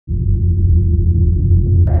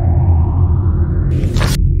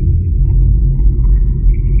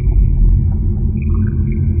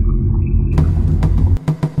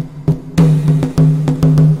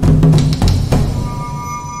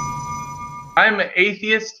I'm an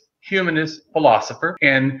atheist, humanist, philosopher,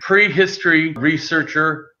 and prehistory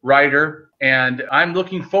researcher, writer, and I'm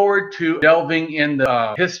looking forward to delving in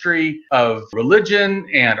the history of religion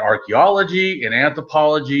and archaeology and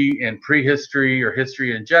anthropology and prehistory or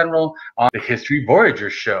history in general on the History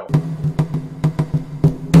Voyagers show.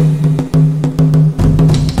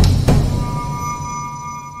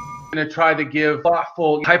 I'm going to try to give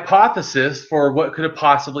thoughtful hypothesis for what could have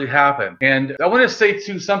possibly happened. And I want to say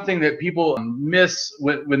too something that people miss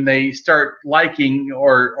when they start liking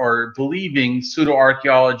or believing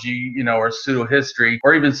pseudo-archaeology, or pseudo-history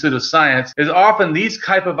or even pseudo-science, is often these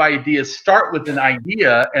type of ideas start with an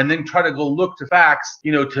idea and then try to go look to facts,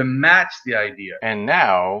 to match the idea. And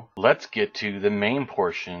now let's get to the main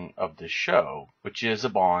portion of the show, which is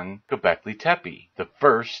upon Gobekli Tepe, the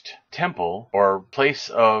first temple or place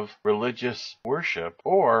of religious worship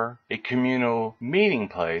or a communal meeting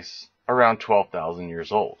place around 12,000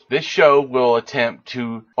 years old. This show will attempt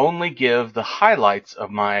to only give the highlights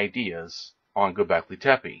of my ideas on Gobekli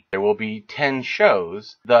Tepe. There will be 10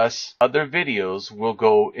 shows, thus other videos will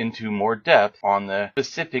go into more depth on the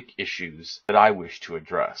specific issues that I wish to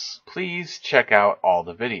address. Please check out all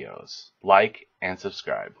the videos, like and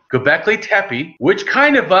subscribe. Gobekli Tepe, which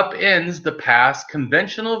kind of upends the past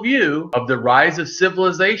conventional view of the rise of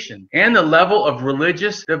civilization and the level of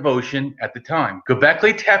religious devotion at the time.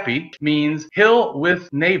 Gobekli Tepe means hill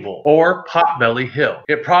with navel or potbelly hill.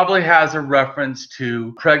 It probably has a reference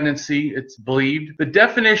to pregnancy, it's believed. The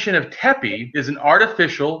definition of tepe is an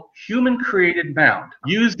artificial human-created mound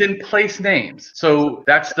used in place names. So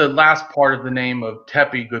that's the last part of the name of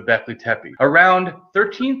Tepe, Gobekli Tepe. Around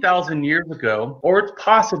 13,000 years ago, or it's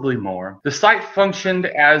possibly more, the site functioned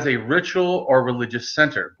as a ritual or religious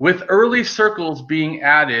center, with early circles being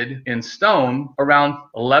added in stone around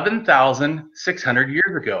 11,600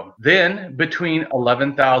 years ago. Then, between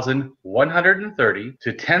 11,130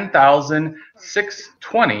 to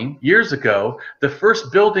 10,620 years ago, the first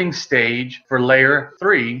building stage for layer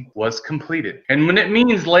 3 was completed. And when it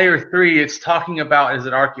means layer 3, it's talking about, as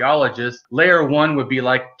an archaeologist, layer 1 would be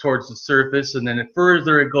like towards the surface, and then the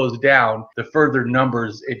further it goes down, the further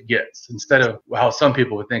numbers it gets, instead of how some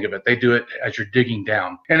people would think of it. They do it as you're digging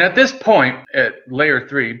down. And at this point, at layer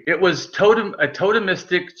 3, it was a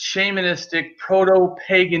totemistic-shamanistic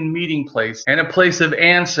proto-pagan meeting place and a place of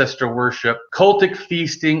ancestor worship, cultic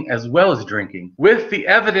feasting, as well as drinking, with the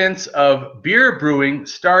evidence of beer brewing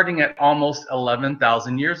starting at almost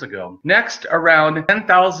 11,000 years ago. Next, around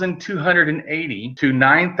 10,280 to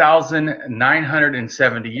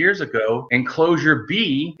 9,970 years ago, enclosure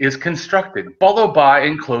B is constructed, followed by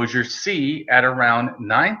enclosure C at around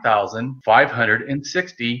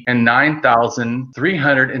 9,560 and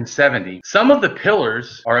 9,370. Some of the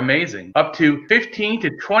pillars are amazing, up to 15 to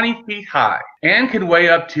 20 feet high, and can weigh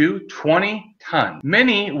up to 20 tons.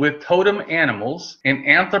 Many with totem animals and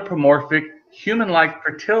anthropomorphic human-like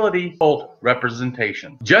fertility cult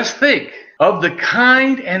representation. Just think of the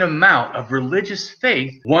kind and amount of religious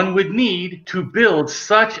faith one would need to build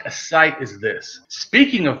such a site as this.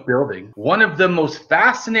 Speaking of building, one of the most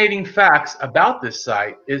fascinating facts about this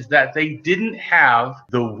site is that they didn't have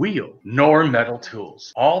the wheel nor metal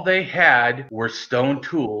tools. All they had were stone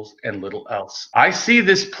tools and little else. I see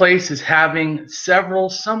this place as having several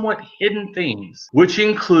somewhat hidden themes, which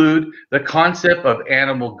include the concept of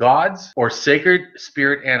animal gods or sacred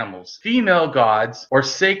spirit animals, female gods or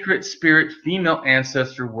sacred spirit female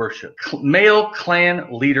ancestor worship, male clan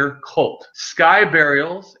leader cult, sky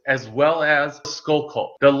burials, as well as skull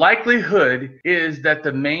cult. The likelihood is that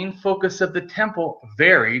the main focus of the temple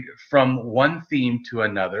varied from one theme to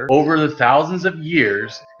another over the thousands of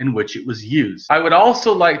years in which it was used. I would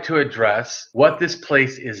also like to address what this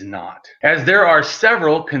place is not, as there are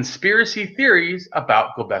several conspiracy theories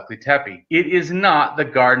about Gobekli Tepe. It is not the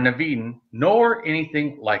Garden of Eden, nor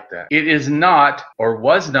anything like that. It is not or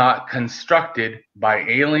was not constructed by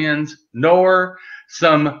aliens, nor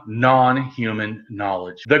some non-human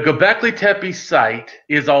knowledge. The Gobekli Tepe site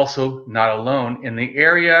is also not alone in the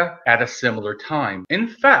area at a similar time. In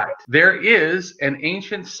fact, there is an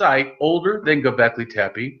ancient site older than Gobekli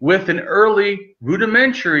Tepe with an early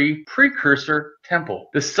rudimentary precursor temple.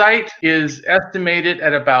 The site is estimated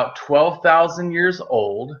at about 12,000 years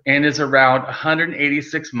old and is around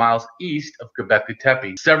 186 miles east of Gobekli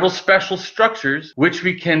Tepe. Several special structures, which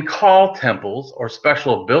we can call temples or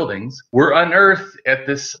special buildings, were unearthed at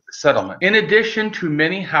this settlement, in addition to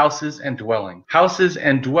many houses and dwellings. Houses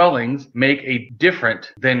and dwellings make a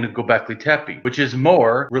different than Gobekli Tepe, which is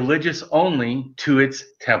more religious only to its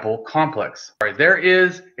temple complex. There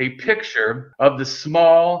is a picture of the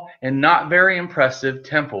small and not very impressive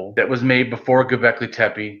temple that was made before Gobekli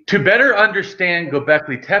Tepe. To better understand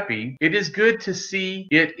Gobekli Tepe, it is good to see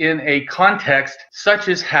it in a context such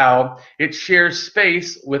as how it shares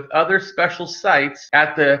space with other special sites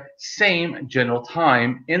at the same general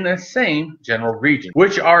time in the same general region,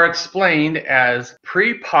 which are explained as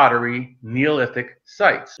pre-pottery Neolithic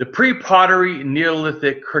sites. The pre-pottery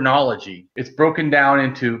Neolithic chronology, it's broken down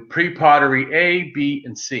into pre-pottery A, B,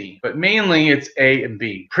 and C, but mainly it's A and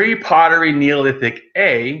B. Pre-pottery Neolithic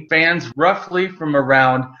A spans roughly from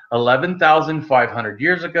around 11,500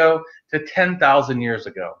 years ago to 10,000 years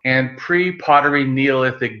ago. And pre-pottery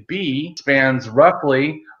Neolithic B spans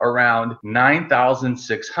roughly around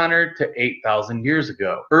 9,600 to 8,000 years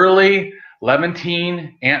ago. Early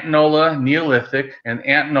Levantine Antinola Neolithic, and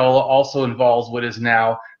Antinola also involves what is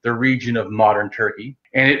now the region of modern Turkey.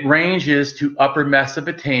 And it ranges to Upper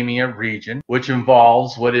Mesopotamia region, which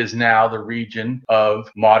involves what is now the region of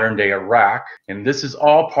modern-day Iraq. And this is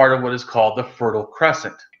all part of what is called the Fertile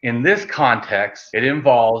Crescent. In this context, it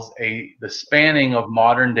involves the spanning of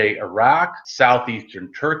modern-day Iraq,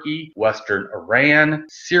 southeastern Turkey, western Iran,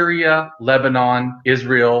 Syria, Lebanon,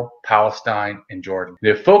 Israel, Palestine, and Jordan.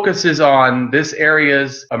 It focuses on this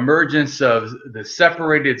area's emergence of the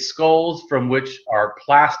separated skulls from which are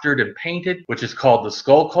plastered and painted, which is called the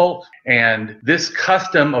skull cult. And this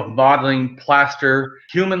custom of modeling plaster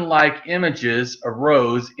human-like images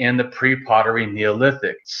arose in the pre-pottery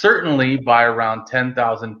Neolithic, certainly by around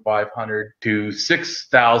 10,500 to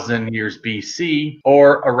 6,000 years BC,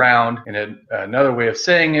 or around, in another way of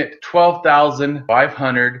saying it,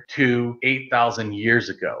 12,500 to 8,000 years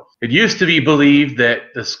ago. It used to be believed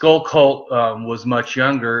that the skull cult was much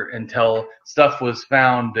younger until stuff was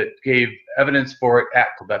found that gave evidence for it at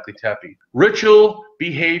Gobekli Tepe. Ritual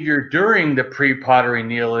behavior during the pre-pottery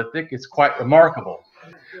Neolithic is quite remarkable,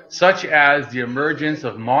 such as the emergence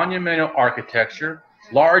of monumental architecture,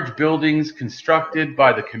 large buildings constructed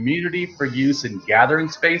by the community for use in gathering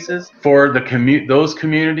spaces for those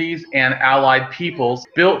communities and allied peoples,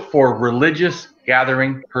 built for religious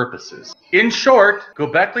gathering purposes. In short,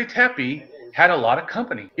 Gobekli Tepe had a lot of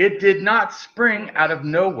company. It did not spring out of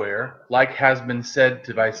nowhere, like has been said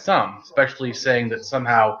by some, especially saying that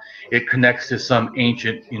somehow it connects to some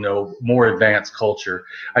ancient, more advanced culture.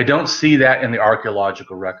 I don't see that in the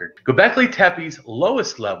archaeological record. Gobekli Tepe's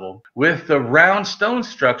lowest level, with the round stone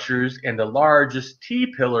structures and the largest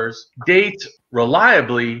T-pillars, dates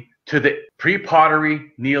reliably to the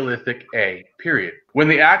pre-pottery Neolithic A period, when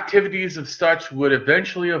the activities of such would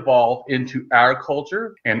eventually evolve into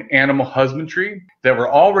agriculture and animal husbandry that were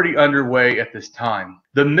already underway at this time.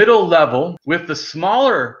 The middle level, with the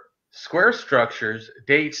smaller square structures,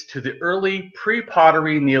 dates to the early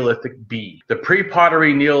pre-pottery Neolithic B. The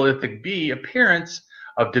pre-pottery Neolithic B appearance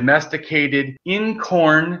of domesticated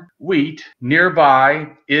in-corn wheat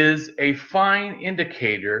nearby is a fine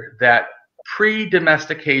indicator that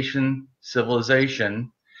pre-domestication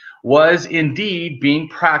civilization was indeed being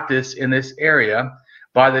practiced in this area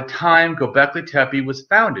by the time Gobekli Tepe was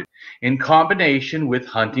founded, in combination with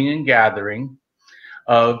hunting and gathering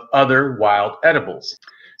of other wild edibles.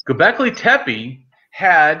 Gobekli Tepe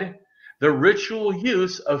had the ritual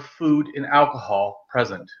use of food and alcohol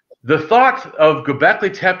present. The thought of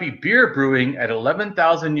Gobekli Tepe beer brewing at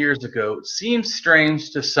 11,000 years ago seems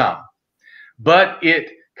strange to some, but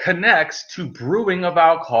it connects to brewing of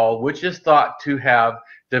alcohol, which is thought to have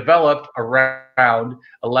developed around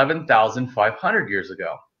 11,500 years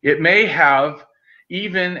ago. It may have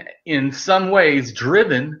even in some ways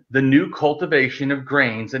driven the new cultivation of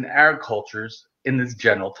grains and agricultures in this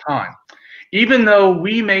general time. Even though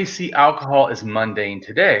we may see alcohol as mundane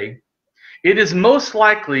today, it is most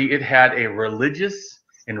likely it had a religious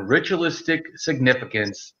and ritualistic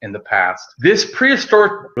significance in the past. This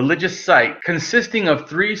prehistoric religious site, consisting of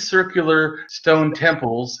 3 circular stone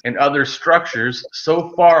temples and other structures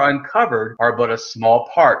so far uncovered, are but a small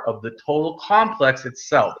part of the total complex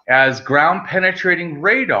itself, as ground-penetrating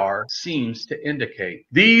radar seems to indicate.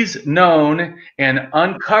 These known and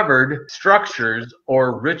uncovered structures,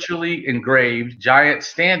 or ritually engraved giant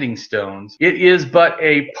standing stones, it is but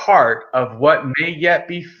a part of what may yet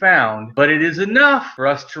be found, but it is enough for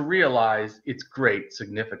us to realize its great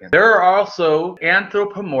significance. There are also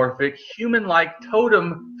anthropomorphic, human-like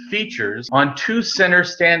totem features on 2 center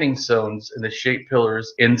standing stones in the shaped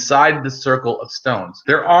pillars inside the circle of stones.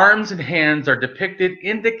 Their arms and hands are depicted,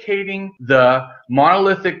 indicating the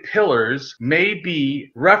monolithic pillars may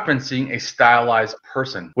be referencing a stylized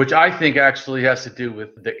person, which I think actually has to do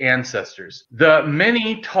with the ancestors. The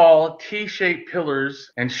many tall T-shaped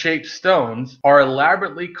pillars and shaped stones are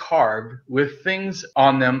elaborately carved with things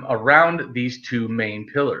on them around these two main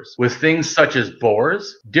pillars, with things such as boars,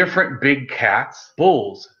 different big cats,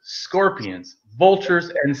 bulls, scorpions,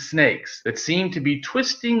 vultures, and snakes that seem to be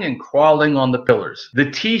twisting and crawling on the pillars. The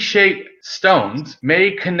T-shaped stones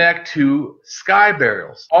may connect to sky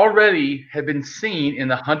burials, already have been seen in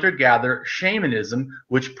the hunter-gatherer shamanism,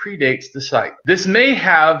 which predates the site. This may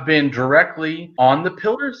have been directly on the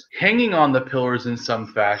pillars, hanging on the pillars in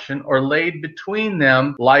some fashion, or laid between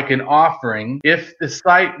them like an offering if the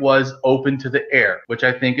site was open to the air, which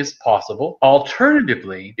I think is possible.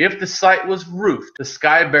 Alternatively, if the site was roofed, the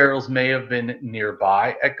sky burials may have been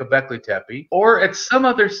nearby at Gobekli Tepe, or at some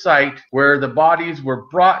other site where the bodies were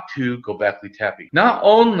brought to Gobekli Tepe. Not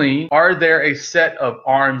only are there a set of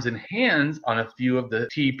arms and hands on a few of the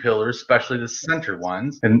T pillars, especially the center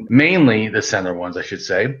ones, and mainly the center ones, I should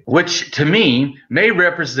say, which to me may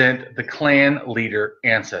represent the clan leader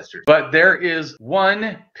ancestors. But there is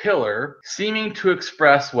one pillar seeming to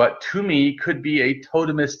express what to me could be a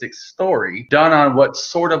totemistic story done on what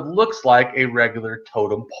sort of looks like a regular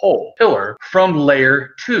totem pole pillar from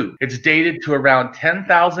layer 2. It's dated to around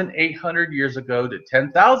 10,800 years ago to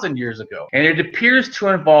 10,000 years ago, and it appears to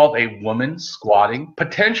involve a woman squatting,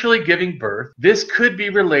 potentially giving birth. This could be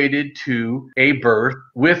related to a birth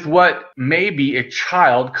with what may be a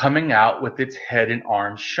child coming out with its head and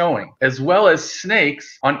arms showing, as well as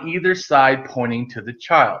snakes on either side pointing to the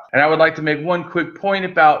child. And I would like to make one quick point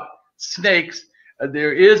about snakes.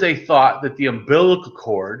 There is a thought that the umbilical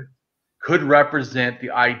cord could represent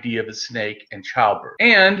the idea of a snake and childbirth.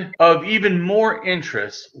 And of even more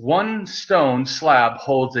interest, one stone slab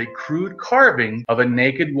holds a crude carving of a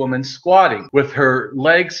naked woman squatting with her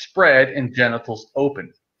legs spread and genitals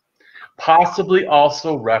open, possibly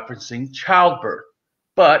also referencing childbirth.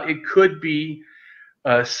 But it could be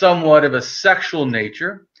somewhat of a sexual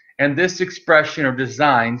nature, and this expression or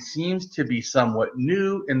design seems to be somewhat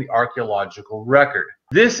new in the archaeological record.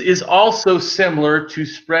 This is also similar to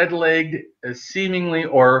spread-legged, seemingly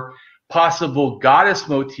or possible goddess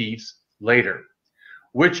motifs later,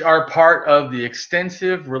 which are part of the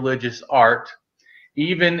extensive religious art,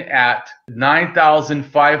 even at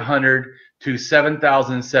 9,500 to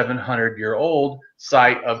 7,700-year-old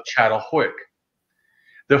site of Çatalhöyük,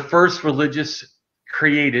 the first religious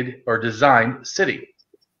created or designed city,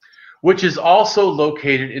 which is also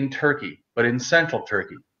located in Turkey, but in central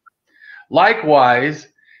Turkey. Likewise,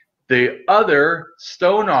 the other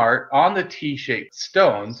stone art on the T-shaped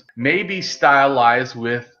stones may be stylized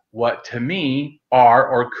with what to me are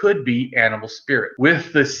or could be animal spirit,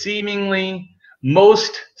 with the seemingly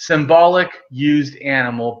most symbolic used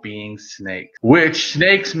animal being snakes, which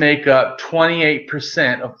snakes make up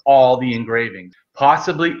 28% of all the engravings,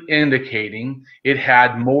 possibly indicating it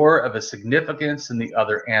had more of a significance than the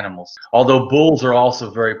other animals, although bulls are also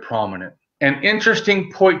very prominent. An interesting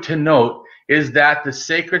point to note is that the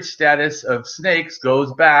sacred status of snakes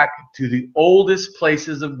goes back to the oldest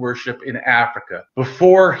places of worship in Africa,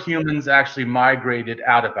 before humans actually migrated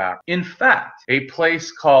out of Africa. In fact, a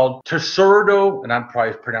place called Tesordo, and I'm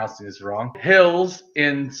probably pronouncing this wrong, Hills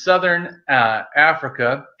in southern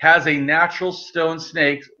Africa has a natural stone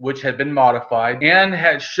snake which had been modified and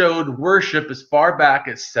had showed worship as far back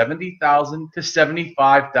as 70,000 to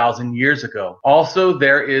 75,000 years ago. Also,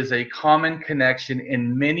 there is a common connection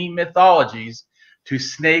in many mythologies to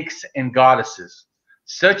snakes and goddesses,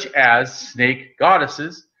 such as snake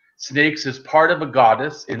goddesses, snakes as part of a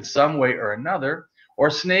goddess in some way or another, or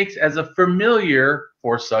snakes as a familiar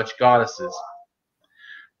for such goddesses.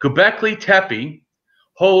 Gobekli Tepe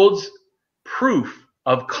holds proof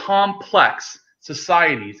of complex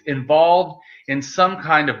societies involved in some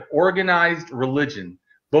kind of organized religion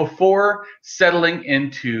before settling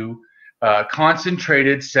into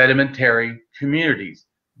concentrated sedimentary communities,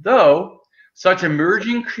 though such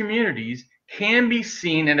emerging communities can be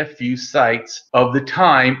seen in a few sites of the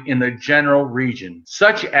time in the general region,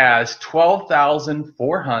 such as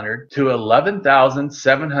 12,400 to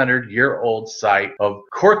 11,700-year-old site of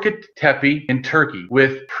Gobekli Tepe in Turkey,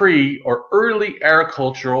 with pre- or early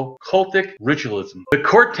agricultural cultic ritualism. The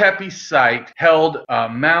Gobekli Tepe site held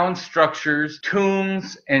mound structures,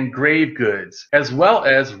 tombs, and grave goods, as well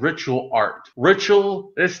as ritual art.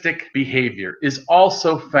 Ritualistic behavior is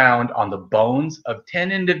also found on the bones of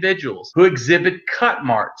 10 individuals who exhibit cut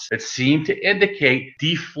marks that seem to indicate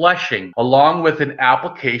defleshing, along with an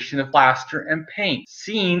application of plaster and paint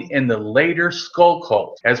seen in the later skull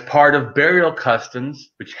cult as part of burial customs,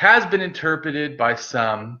 which has been interpreted by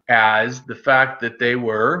some as the fact that they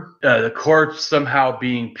were the corpse somehow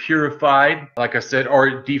being purified, like I said,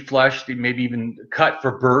 or defleshed, maybe even cut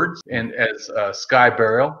for birds and as sky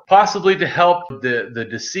burial, possibly to help the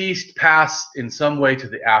deceased pass in some way to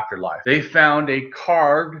the afterlife. They found a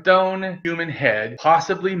carved stone human head,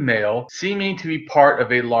 possibly male, seeming to be part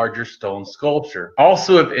of a larger stone sculpture.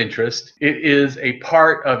 Also of interest, it is a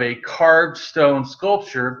part of a carved stone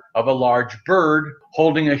sculpture of a large bird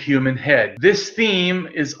holding a human head. This theme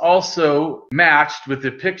is also matched with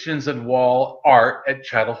depictions of wall art at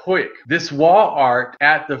Çatalhöyük. This wall art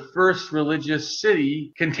at the first religious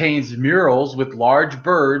city contains murals with large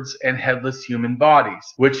birds and headless human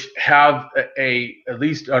bodies, which have at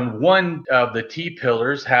least on one of the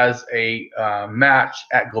T-pillars has a match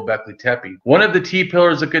at Gobekli Tepe. One of the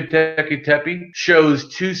T-pillars of Gobekli Tepe shows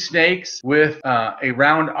two snakes with a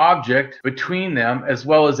round object between them, as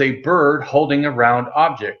well as a bird holding a round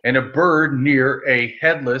object and a bird near a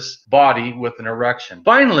headless body with an erection.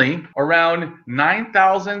 Finally, around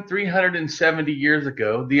 9,370 years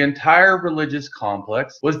ago, the entire religious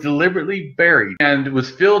complex was deliberately buried and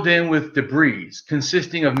was filled in with debris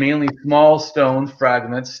consisting of mainly small stone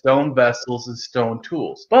fragments, stone vessels, and stone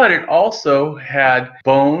tools. But it also had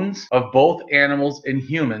bones of both animals and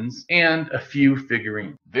humans and a few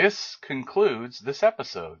figurines. This concludes this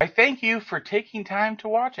episode. I thank you for taking time to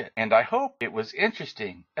watch it, and I hope it was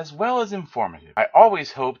interesting as well as informative. I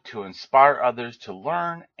always hope to inspire others to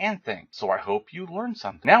learn and think, so I hope you learned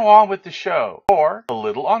something. Now on with the show, or a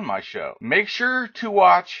little on my show. Make sure to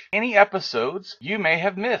watch any episodes you may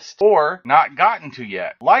have missed or not gotten to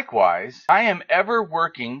yet. Likewise, I am ever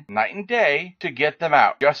working night and day to get them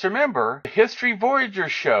out. Just remember, the History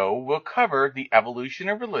Voyagers show will cover the evolution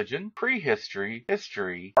of religion, prehistory,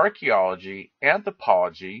 history, archaeology,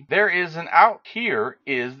 anthropology. Here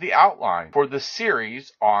is the outline for the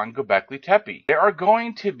series on Gobekli Tepe. There are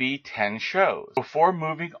going to be 10 shows before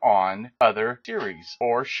moving on other series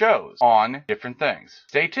or shows on different things.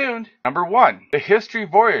 Stay tuned. Number 1, the History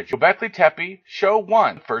Voyage, Gobekli Tepe, Show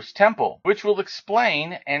 1, First Temple, which will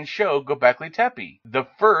explain and show Gobekli Tepe, the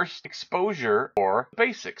first exposure or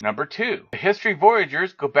basics. Number 2, the History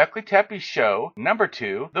Voyagers, Gobekli Tepe Show, Number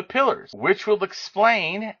 2, the Pillars, which will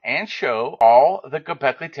explain and show all the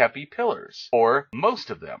Gobekli Tepe pillars, or most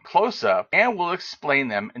of them, close up, and will explain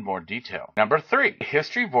them in more detail. Number 3,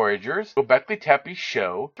 History Voyagers, Gobekli Tepe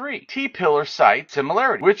Show 3, T-pillar site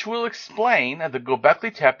similarity, which will explain the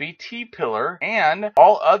Gobekli Tepe T-pillar and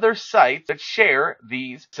all other sites that share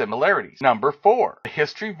these similarities. Number 4,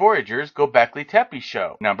 History Voyagers, Gobekli Tepe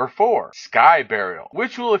Show. Number 4, Sky Burial,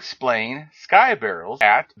 which will explain sky burials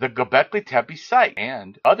at the Gobekli Tepe site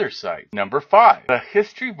and other sites. Number 5, the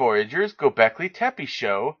History Voyagers, Gobekli Tepe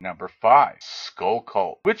Show. Number 5, Skull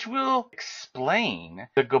Cult, which will explain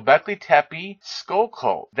the Gobekli Tepe skull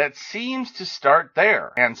cult that seems to start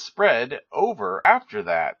there and spread over after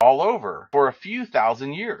that, all over, for a few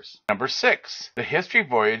thousand years. Number 6, the History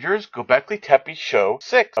Voyagers, Gobekli Tepe Show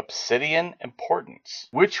 6, Obsidian Importance,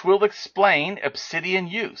 which will explain obsidian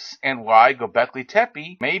use and why Gobekli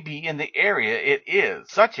Tepe may be in the area it is,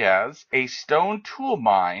 such as a stone tool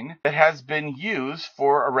mine that has been used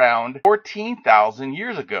for around 14,000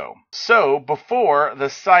 years ago. So before the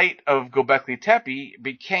site of Gobekli Tepe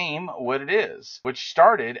became what it is, which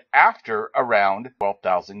started after around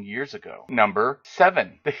 12,000 years ago. Number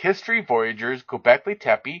 7, the History Voyagers, Gobekli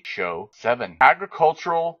Tepe Show 7,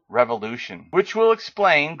 Agricultural Revolution, which will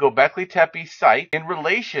explain Gobekli Tepe site in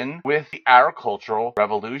relation with the agricultural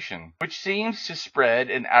revolution, which seems to spread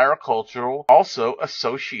an agricultural, also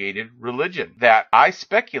associated religion that I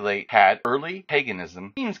speculate had early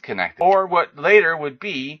paganism themes connected, or what later would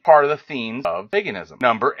be part of the themes of paganism.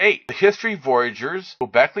 Number 8, the History Voyagers,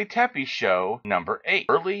 Gobekli Tepe Show Number 8,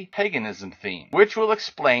 Early Paganism Theme, which will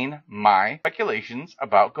explain my speculations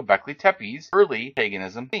about Gobekli Tepe's early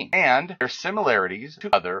paganism theme and their similarities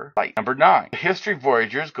to other sites. Number 9, the History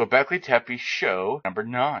Voyagers, Gobekli Tepe Show Number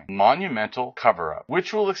 9, Monumental Cover-Up,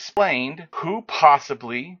 which will explain who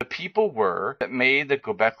possibly the people were that made the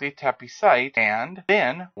Gobekli Tepe site and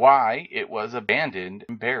then why it was abandoned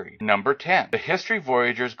and buried. Number 10, the History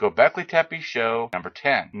Voyagers, Gobekli Tepe Show Number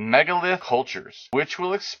 10, Megalith Cultures, which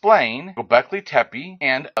will explain Gobekli Tepe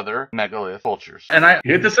and other megalith cultures. And I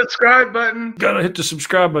hit the subscribe button. Gotta hit the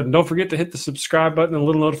subscribe button. Don't forget to hit the subscribe button and the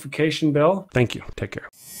little notification bell. Thank you. Take care.